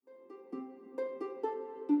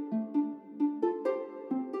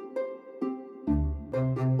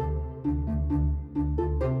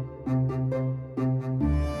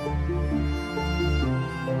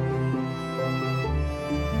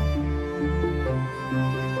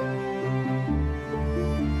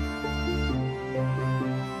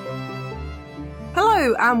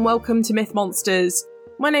Hello and welcome to Myth Monsters.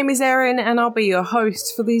 My name is Erin and I'll be your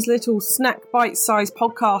host for these little snack bite-sized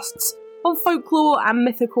podcasts on folklore and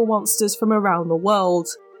mythical monsters from around the world.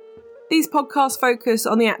 These podcasts focus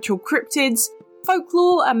on the actual cryptids,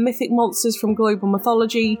 folklore and mythic monsters from global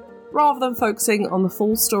mythology, rather than focusing on the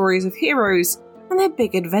full stories of heroes and their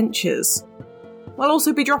big adventures. I'll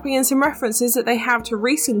also be dropping in some references that they have to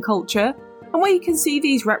recent culture and where you can see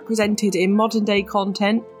these represented in modern day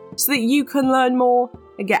content so that you can learn more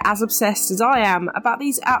and get as obsessed as I am about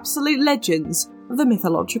these absolute legends of the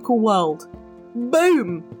mythological world.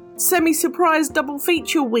 Boom! Semi-surprise double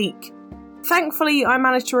feature week! Thankfully, I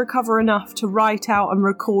managed to recover enough to write out and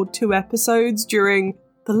record 2 episodes during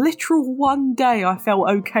the literal one day I felt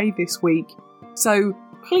okay this week. So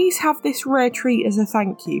please have this rare treat as a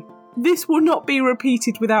thank you. This will not be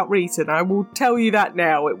repeated without reason, I will tell you that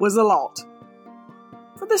now, it was a lot.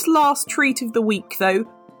 For this last treat of the week though,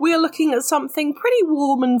 we are looking at something pretty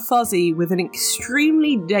warm and fuzzy with an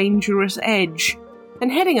extremely dangerous edge,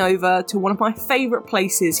 and heading over to one of my favourite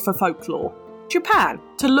places for folklore, Japan,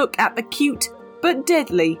 to look at the cute but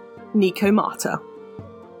deadly Nekomata.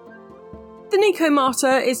 The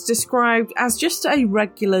Nekomata is described as just a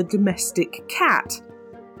regular domestic cat,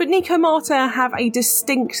 but Nekomata have a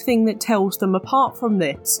distinct thing that tells them apart from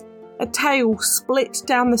this, a tail split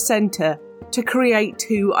down the centre to create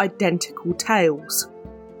 2 identical tails.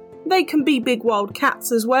 They can be big wild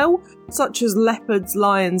cats as well, such as leopards,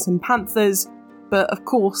 lions and panthers, but of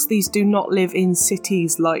course these do not live in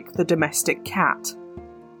cities like the domestic cat.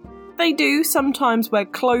 They do sometimes wear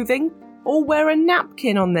clothing or wear a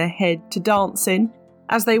napkin on their head to dance in,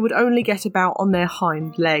 as they would only get about on their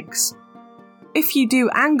hind legs. If you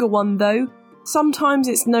do anger one though, sometimes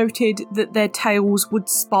it's noted that their tails would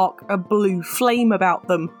spark a blue flame about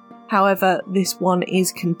them. However, this one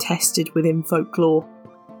is contested within folklore.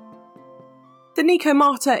 The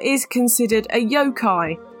Nekomata is considered a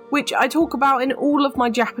yokai, which I talk about in all of my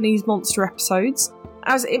Japanese monster episodes,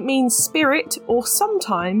 as it means spirit or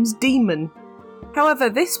sometimes demon. However,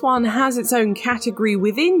 this one has its own category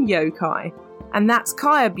within yokai, and that's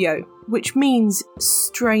kaibyo, which means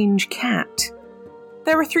strange cat.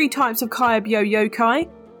 There are 3 types of kaibyo yokai: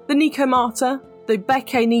 the Nekomata, the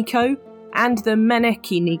Beke Neko, and the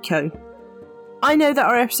Maneki Neko. I know that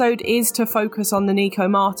our episode is to focus on the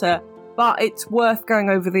Nekomata, but it's worth going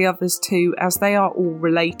over the others too, as they are all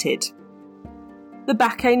related. The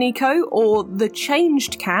Bake Neko, or the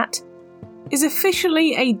Changed Cat, is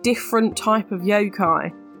officially a different type of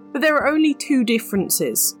yokai, but there are only 2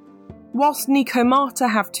 differences. Whilst Nekomata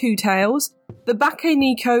have 2 tails, the Bake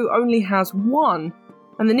Neko only has 1,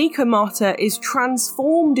 and the Nekomata is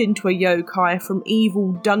transformed into a yokai from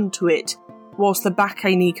evil done to it, whilst the Bake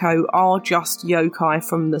Neko are just yokai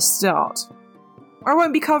from the start. I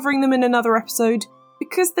won't be covering them in another episode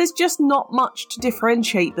because there's just not much to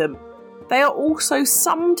differentiate them. They are also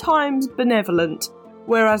sometimes benevolent,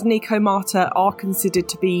 whereas Nekomata are considered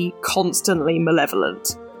to be constantly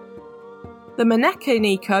malevolent. The Maneki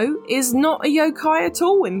Neko is not a yokai at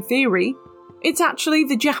all in theory. It's actually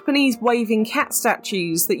the Japanese waving cat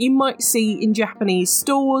statues that you might see in Japanese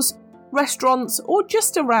stores, restaurants, or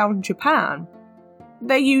just around Japan.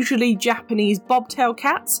 They're usually Japanese bobtail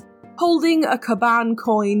cats, holding a kaban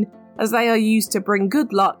coin, as they are used to bring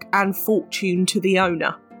good luck and fortune to the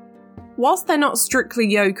owner. Whilst they're not strictly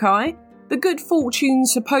yokai, the good fortune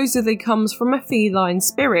supposedly comes from a feline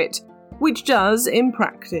spirit, which does, in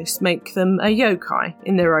practice, make them a yokai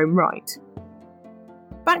in their own right.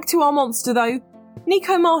 Back to our monster though,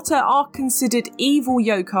 Nekomata are considered evil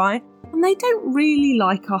yokai, and they don't really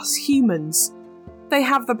like us humans. They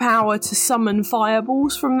have the power to summon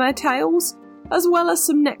fireballs from their tails, as well as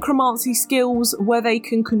some necromancy skills where they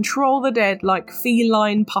can control the dead like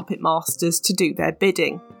feline puppet masters to do their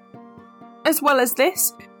bidding. As well as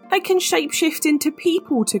this, they can shapeshift into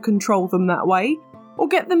people to control them that way, or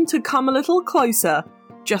get them to come a little closer,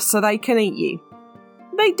 just so they can eat you.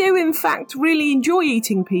 They do in fact really enjoy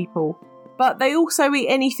eating people, but they also eat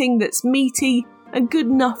anything that's meaty and good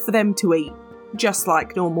enough for them to eat, just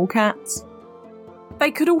like normal cats.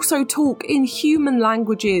 They could also talk in human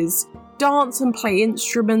languages, dance and play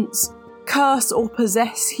instruments, curse or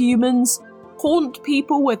possess humans, haunt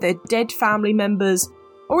people with their dead family members,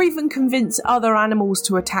 or even convince other animals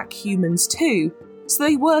to attack humans too, so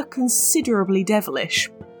they were considerably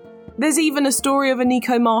devilish. There's even a story of a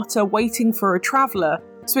Nekomata waiting for a traveller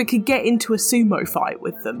so it could get into a sumo fight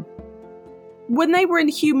with them. When they were in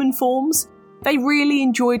human forms, they really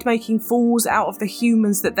enjoyed making fools out of the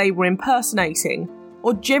humans that they were impersonating,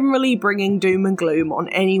 or generally bringing doom and gloom on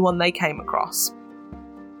anyone they came across.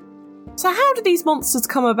 So how did these monsters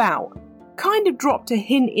come about? kind of dropped a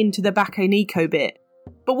hint into the Bakeneko bit,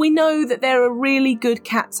 but we know that there are really good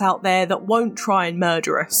cats out there that won't try and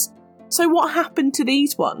murder us. So what happened to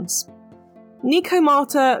these ones?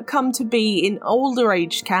 Nekomata come to be in older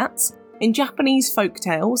aged cats in Japanese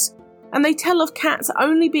folktales, and they tell of cats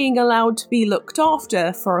only being allowed to be looked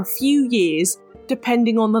after for a few years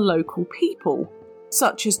depending on the local people,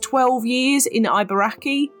 such as 12 years in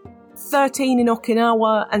Ibaraki, 13 in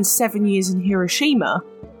Okinawa and 7 years in Hiroshima,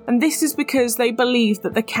 and this is because they believe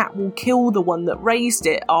that the cat will kill the one that raised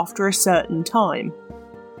it after a certain time.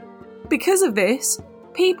 Because of this,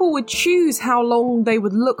 people would choose how long they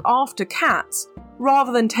would look after cats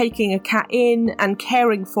rather than taking a cat in and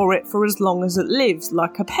caring for it for as long as it lives,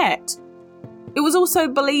 like a pet. It was also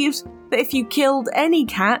believed that if you killed any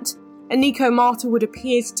cat, a Nekomata would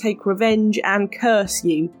appear to take revenge and curse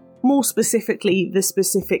you, more specifically the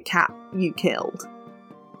specific cat you killed.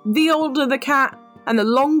 The older the cat and the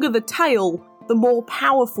longer the tail, the more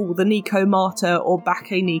powerful the Nekomata or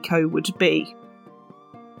Bakeneko would be.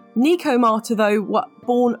 Nekomata, though, were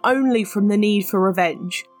born only from the need for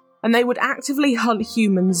revenge, and they would actively hunt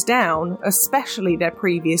humans down, especially their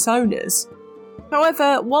previous owners.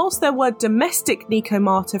 However, whilst there were domestic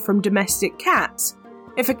Nekomata from domestic cats,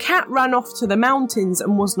 if a cat ran off to the mountains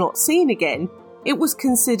and was not seen again, it was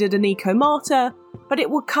considered a Nekomata, but it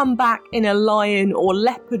would come back in a lion or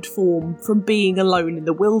leopard form from being alone in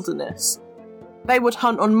the wilderness. They would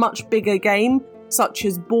hunt on much bigger game, such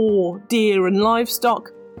as boar, deer and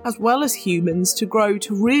livestock, as well as humans, to grow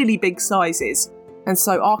to really big sizes, and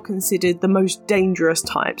so are considered the most dangerous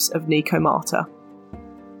types of Nekomata.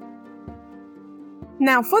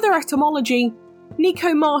 Now, for their etymology,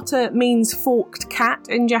 Nekomata means forked cat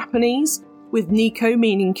in Japanese, with Neko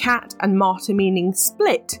meaning cat and Mata meaning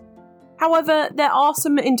split. However, there are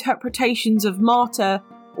some interpretations of Mata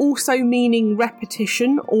also meaning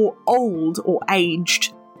repetition or old or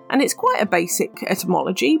aged, and it's quite a basic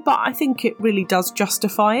etymology, but I think it really does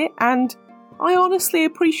justify it, and I honestly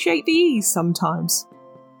appreciate the ease sometimes.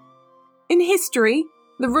 In history,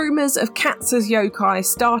 the rumours of cats as yokai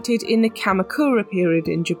started in the Kamakura period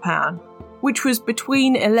in Japan, which was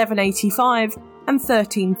between 1185 and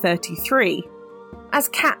 1333. As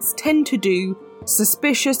cats tend to do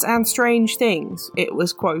suspicious and strange things, it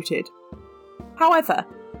was quoted. However,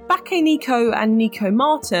 Bakeneko and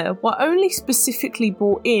Nekomata were only specifically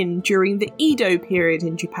brought in during the Edo period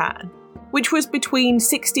in Japan, which was between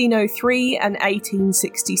 1603 and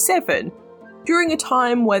 1867, during a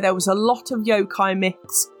time where there was a lot of yokai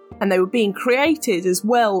myths, and they were being created as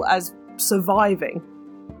well as surviving.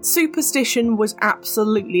 Superstition was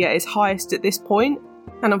absolutely at its highest at this point,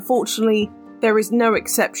 and unfortunately, there is no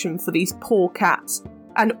exception for these poor cats,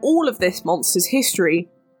 and all of this monster's history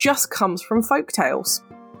just comes from folktales.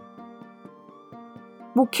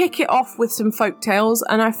 We'll kick it off with some folktales,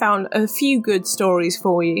 and I found a few good stories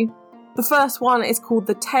for you. The first one is called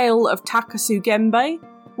The Tale of Takasu Genbei,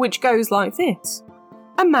 which goes like this.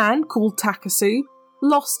 A man called Takasu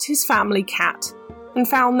lost his family cat and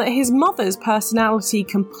found that his mother's personality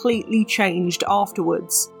completely changed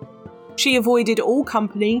afterwards. She avoided all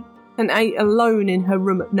company and ate alone in her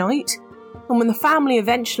room at night, and when the family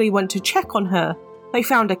eventually went to check on her, they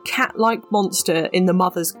found a cat-like monster in the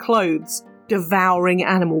mother's clothes, devouring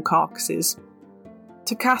animal carcasses.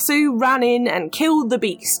 Takasu ran in and killed the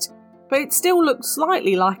beast, but it still looked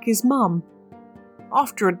slightly like his mum.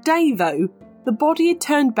 After a day, though, the body had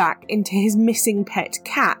turned back into his missing pet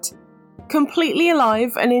cat, completely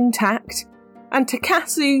alive and intact, and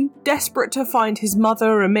Takasu, desperate to find his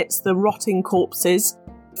mother amidst the rotting corpses,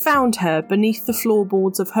 found her beneath the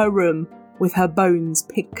floorboards of her room with her bones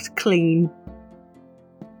picked clean.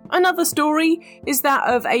 Another story is that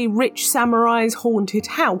of a rich samurai's haunted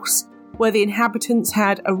house, where the inhabitants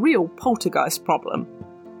had a real poltergeist problem.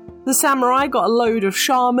 The samurai got a load of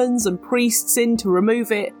shamans and priests in to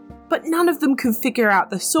remove it, but none of them could figure out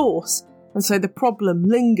the source, and so the problem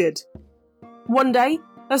lingered. One day,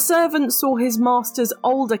 a servant saw his master's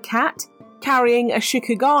older cat carrying a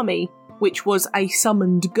shikigami, which was a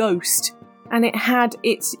summoned ghost, and it had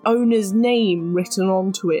its owner's name written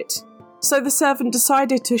onto it. So the servant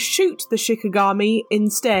decided to shoot the shikigami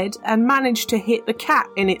instead and managed to hit the cat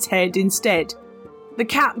in its head instead. The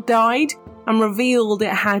cat died and revealed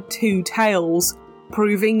it had 2 tails,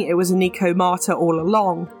 proving it was a Nekomata all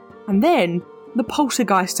along, and then the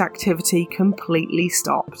poltergeist activity completely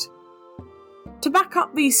stopped. To back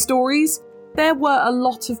up these stories, there were a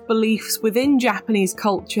lot of beliefs within Japanese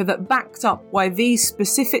culture that backed up why these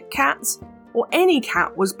specific cats, or any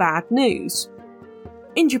cat, was bad news.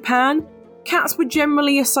 In Japan, cats were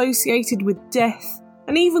generally associated with death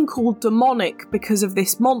and even called demonic because of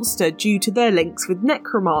this monster due to their links with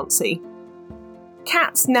necromancy.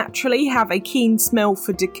 Cats naturally have a keen smell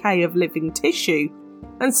for decay of living tissue,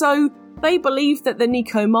 and so they believed that the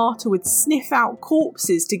Nekomata would sniff out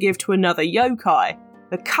corpses to give to another yokai,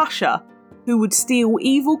 the Kusha, who would steal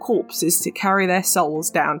evil corpses to carry their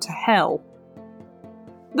souls down to hell.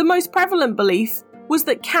 The most prevalent belief was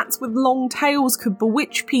that cats with long tails could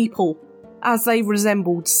bewitch people, as they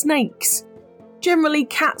resembled snakes. Generally,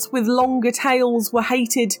 cats with longer tails were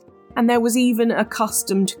hated, and there was even a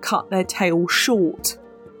custom to cut their tail short.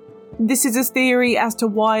 This is a theory as to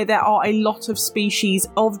why there are a lot of species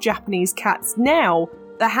of Japanese cats now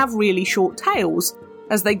that have really short tails,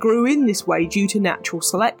 as they grew in this way due to natural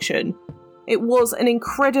selection. It was an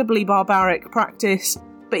incredibly barbaric practice,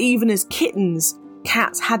 but even as kittens,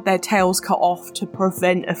 cats had their tails cut off to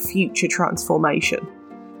prevent a future transformation.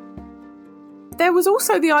 There was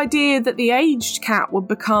also the idea that the aged cat would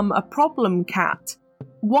become a problem cat.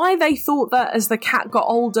 Why they thought that as the cat got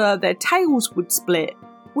older, their tails would split,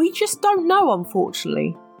 we just don't know,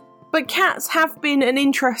 unfortunately. But cats have been an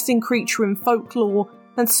interesting creature in folklore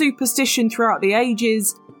and superstition throughout the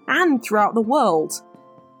ages and throughout the world.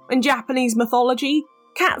 In Japanese mythology,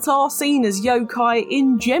 cats are seen as yokai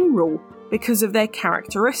in general because of their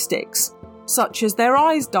characteristics, such as their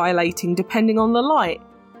eyes dilating depending on the light,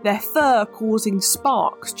 their fur causing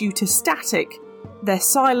sparks due to static, their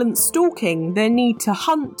silent stalking, their need to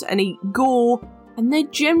hunt and eat gore, and their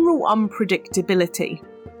general unpredictability.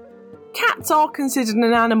 Cats are considered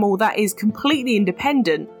an animal that is completely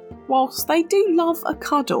independent, whilst they do love a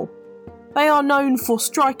cuddle. They are known for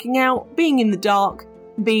striking out, being in the dark,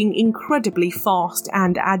 being incredibly fast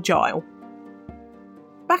and agile.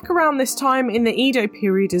 Back around this time in the Edo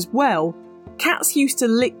period as well, cats used to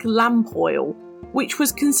lick lamp oil, which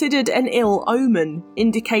was considered an ill omen,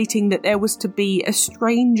 indicating that there was to be a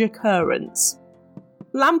strange occurrence.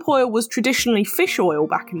 Lamp oil was traditionally fish oil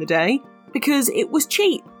back in the day because it was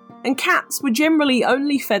cheap, and cats were generally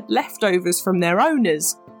only fed leftovers from their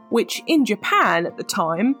owners, which in Japan at the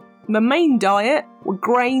time, the main diet were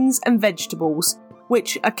grains and vegetables,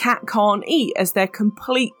 which a cat can't eat as they're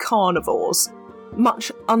complete carnivores.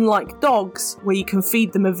 Much unlike dogs, where you can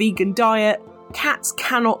feed them a vegan diet, cats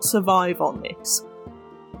cannot survive on this.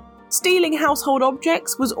 Stealing household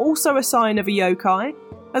objects was also a sign of a yokai,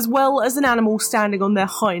 as well as an animal standing on their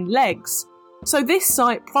hind legs. So this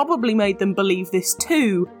sight probably made them believe this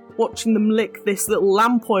too, watching them lick this little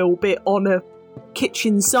lamp oil bit on a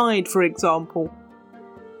kitchen side, for example.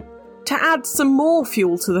 To add some more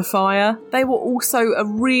fuel to the fire, they were also a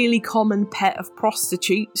really common pet of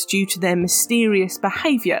prostitutes due to their mysterious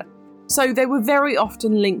behaviour. So they were very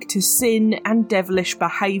often linked to sin and devilish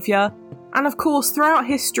behaviour. And of course, throughout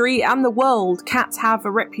history and the world, cats have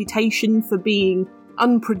a reputation for being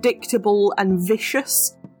unpredictable and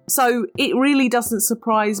vicious. So it really doesn't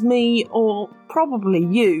surprise me, or probably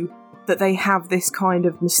you, that they have this kind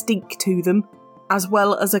of mystique to them, as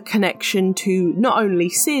well as a connection to not only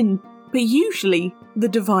sin, but usually the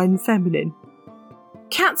divine feminine.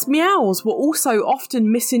 Cats' meows were also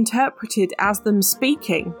often misinterpreted as them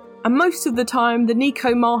speaking, and most of the time the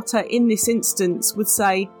Nekomata in this instance would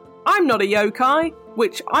say, "I'm not a yokai,"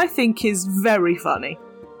 which I think is very funny.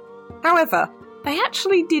 However, they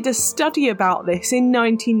actually did a study about this in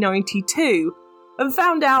 1992 and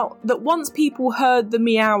found out that once people heard the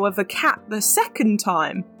meow of a cat the second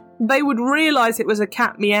time, they would realise it was a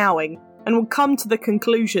cat meowing and would come to the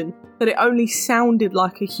conclusion that it only sounded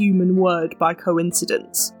like a human word by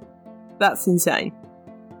coincidence. That's insane.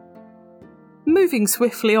 Moving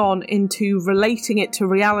swiftly on into relating it to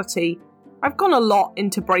reality, I've gone a lot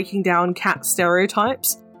into breaking down cat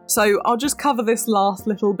stereotypes, so I'll just cover this last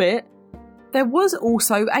little bit. There was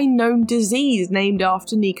also a known disease named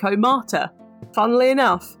after Nekomata, funnily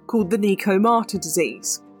enough, called the Nekomata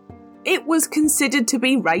disease. It was considered to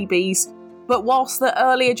be rabies, but whilst the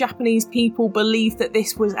earlier Japanese people believed that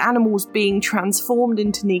this was animals being transformed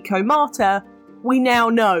into Nekomata, we now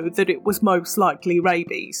know that it was most likely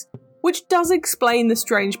rabies, which does explain the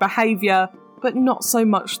strange behaviour, but not so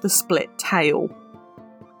much the split tail.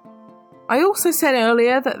 I also said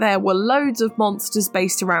earlier that there were loads of monsters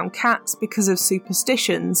based around cats because of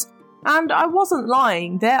superstitions, and I wasn't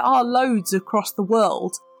lying, there are loads across the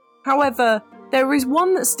world. However, there is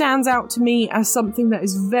one that stands out to me as something that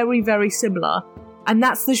is very, very similar, and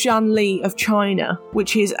that's the Zhanli of China,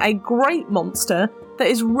 which is a great monster that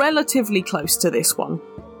is relatively close to this one.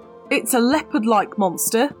 It's a leopard-like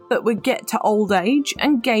monster that would get to old age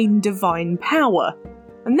and gain divine power,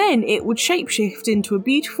 and then it would shapeshift into a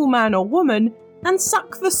beautiful man or woman and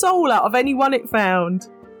suck the soul out of anyone it found.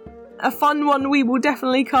 a fun one we will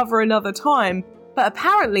definitely cover another time, but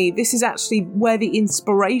apparently this is actually where the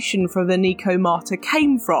inspiration for the Nekomata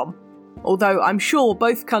came from, although I'm sure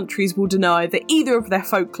both countries will deny that either of their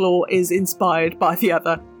folklore is inspired by the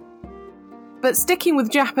other. But sticking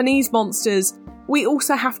with Japanese monsters, we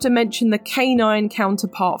also have to mention the canine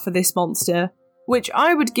counterpart for this monster, which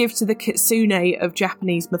I would give to the kitsune of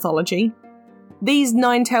Japanese mythology. These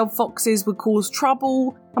nine-tailed foxes would cause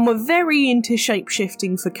trouble and were very into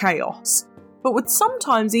shape-shifting for chaos, but would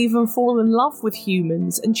sometimes even fall in love with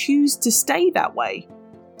humans and choose to stay that way.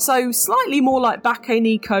 So slightly more like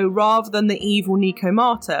Bakeneko rather than the evil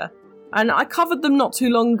Nekomata, and I covered them not too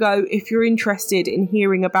long ago if you're interested in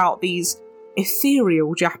hearing about these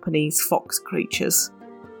ethereal Japanese fox creatures.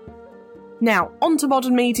 Now, onto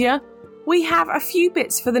modern media. We have a few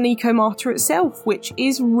bits for the Nekomata itself, which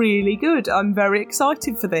is really good. I'm very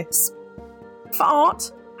excited for this. For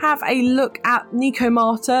art, have a look at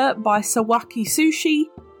Nekomata by Sawaki Sushi,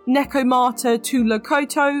 Nekomata to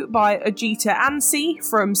Lokoto by Ajita Ansi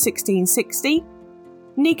from 1660,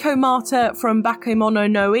 Nekomata from Bakemono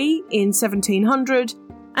no I in 1700,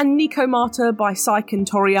 and Nekomata by Seiken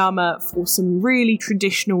Toriyama for some really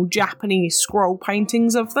traditional Japanese scroll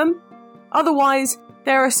paintings of them. Otherwise,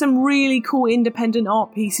 there are some really cool independent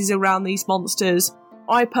art pieces around these monsters.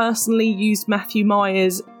 I personally used Matthew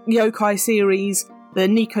Meyer's yokai series, the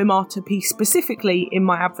Nekomata piece specifically, in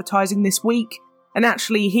my advertising this week, and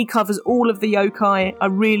actually he covers all of the yokai. I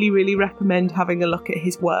really recommend having a look at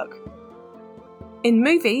his work. In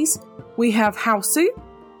movies, we have Hausu,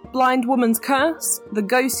 Blind Woman's Curse, The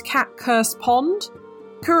Ghost Cat Cursed Pond,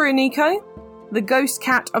 Kuroniko, The Ghost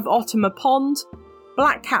Cat of Otama Pond,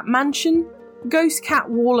 Black Cat Mansion, Ghost Cat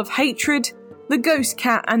Wall of Hatred, The Ghost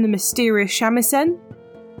Cat and the Mysterious Shamisen,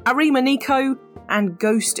 Arima Niko, and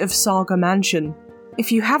Ghost of Saga Mansion.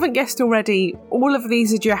 If you haven't guessed already, all of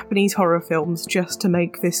these are Japanese horror films, just to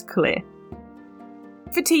make this clear.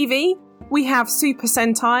 For TV, we have Super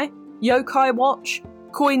Sentai, Yokai Watch,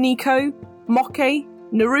 Koi Niko, Mokke,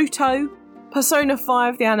 Naruto, Persona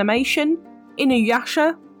 5 the animation,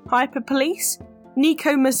 Inuyasha, Hyper Police,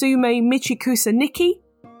 Niko Mizume Michikusa Nikki,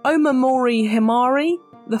 Omamori Himari,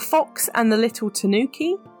 The Fox and the Little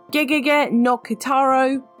Tanuki, Gegege no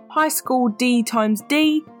Kitaro, High School D x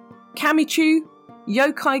D, Kamichu,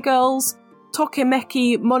 Yokai Girls,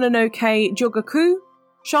 Tokimeki Mononoke Jogaku,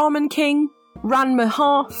 Shaman King, Ranma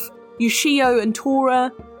Half, Yushio and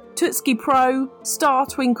Tora, Tutsuki Pro, Star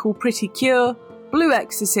Twinkle Pretty Cure, Blue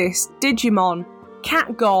Exorcist, Digimon,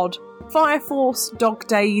 Cat God, Fire Force, Dog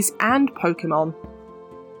Days, and Pokemon.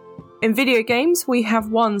 In video games, we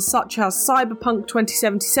have ones such as Cyberpunk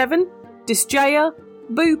 2077, Disgaea,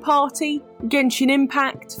 Boo Party, Genshin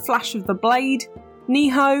Impact, Flash of the Blade,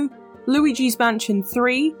 Nihon, Luigi's Mansion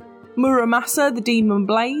 3, Muramasa the Demon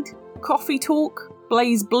Blade, Coffee Talk,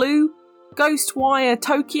 Blaze Blue, Ghostwire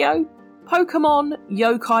Tokyo, Pokemon,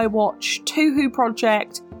 Yokai Watch, Touhou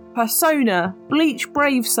Project, Persona, Bleach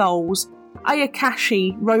Brave Souls,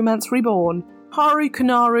 Ayakashi, Romance Reborn, Haru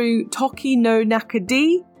Kanaru, Toki no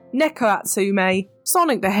Nakadi, Neko Atsume,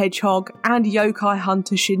 Sonic the Hedgehog, and Yokai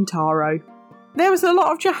Hunter Shintaro. There was a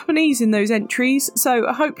lot of Japanese in those entries, so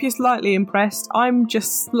I hope you're slightly impressed. I'm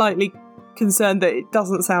just slightly concerned that it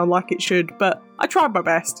doesn't sound like it should, but I tried my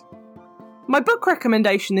best. My book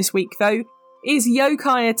recommendation this week, though, is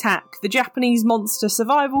Yokai Attack, the Japanese Monster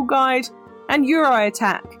Survival Guide, and Yurei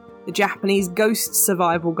Attack, the Japanese Ghost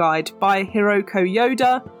Survival Guide by Hiroko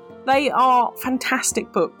Yoda. They are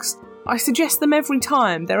fantastic books. I suggest them every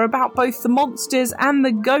time. They're about both the monsters and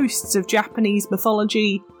the ghosts of Japanese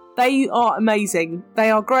mythology. They are amazing.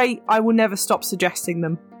 They are great. I will never stop suggesting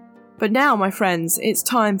them. But now, my friends, it's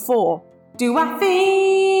time for Do I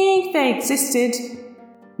Think They Existed?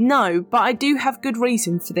 No, but I do have good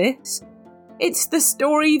reason for this. It's the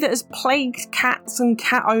story that has plagued cats and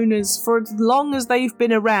cat owners for as long as they've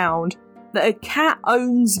been around, that a cat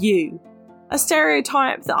owns you. A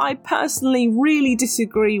stereotype that I personally really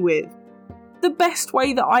disagree with. The best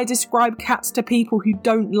way that I describe cats to people who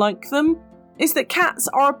don't like them is that cats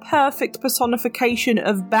are a perfect personification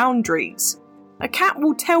of boundaries. A cat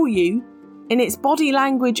will tell you, in its body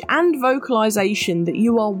language and vocalisation, that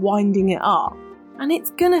you are winding it up, and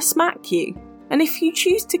it's gonna smack you. And if you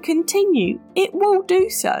choose to continue, it will do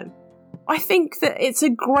so. I think that it's a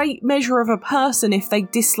great measure of a person if they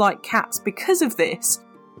dislike cats because of this,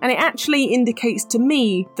 and it actually indicates to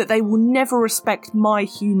me that they will never respect my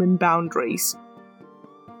human boundaries.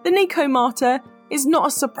 The Nekomata is not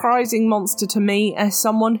a surprising monster to me as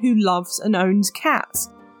someone who loves and owns cats.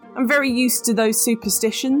 I'm very used to those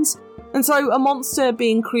superstitions, and so a monster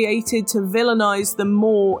being created to villainise them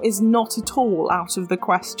more is not at all out of the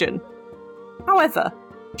question. However,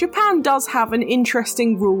 Japan does have an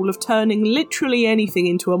interesting rule of turning literally anything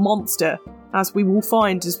into a monster, as we will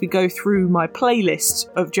find as we go through my playlist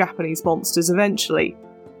of Japanese monsters eventually.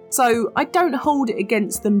 So I don't hold it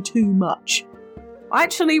against them too much. I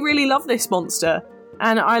actually really love this monster,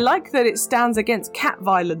 and I like that it stands against cat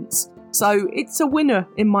violence, so it's a winner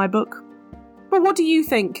in my book. But what do you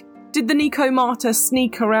think? Did the Nekomata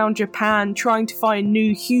sneak around Japan trying to find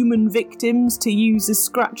new human victims to use as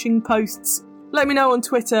scratching posts? Let me know on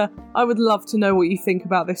Twitter. I would love to know what you think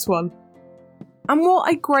about this one. And what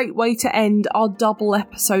a great way to end our double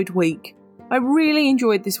episode week. I really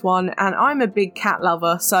enjoyed this one, and I'm a big cat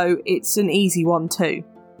lover, so it's an easy one too.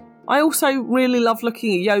 I also really love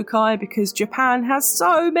looking at yokai because Japan has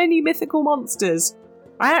so many mythical monsters.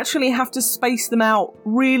 I actually have to space them out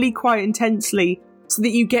really quite intensely so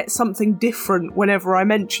that you get something different whenever I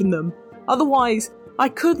mention them. Otherwise, I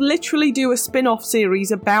could literally do a spin-off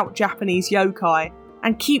series about Japanese yokai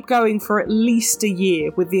and keep going for at least a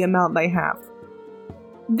year with the amount they have.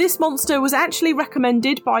 This monster was actually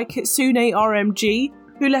recommended by Kitsune RMG,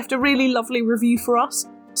 who left a really lovely review for us.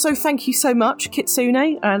 So thank you so much,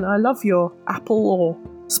 Kitsune, and I love your Apple or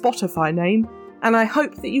Spotify name, and I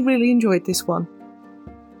hope that you really enjoyed this one.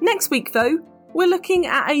 Next week, though, we're looking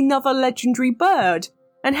at another legendary bird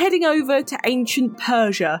and heading over to ancient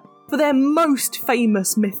Persia for their most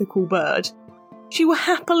famous mythical bird. She will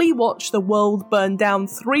happily watch the world burn down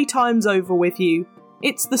 3 times over with you.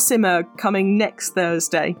 It's the Simurgh, coming next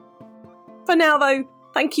Thursday. For now, though,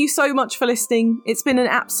 thank you so much for listening. It's been an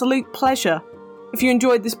absolute pleasure. If you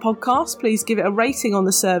enjoyed this podcast, please give it a rating on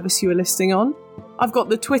the service you are listening on. I've got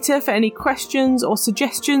the Twitter for any questions or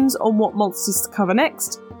suggestions on what monsters to cover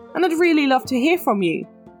next, and I'd really love to hear from you.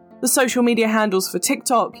 The social media handles for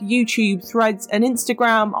TikTok, YouTube, Threads and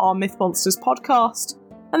Instagram are Myth Monsters Podcast,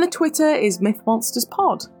 and the Twitter is Myth Monsters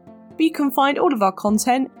Pod. But you can find all of our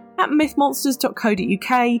content at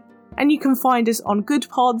mythmonsters.co.uk, and you can find us on Good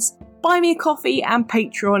Pods, Buy Me a Coffee and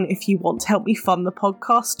Patreon if you want to help me fund the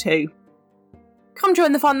podcast too. Come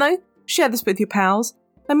join the fun though, share this with your pals,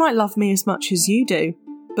 they might love me as much as you do.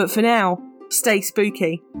 But for now, stay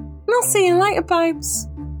spooky. And I'll see you later, babes.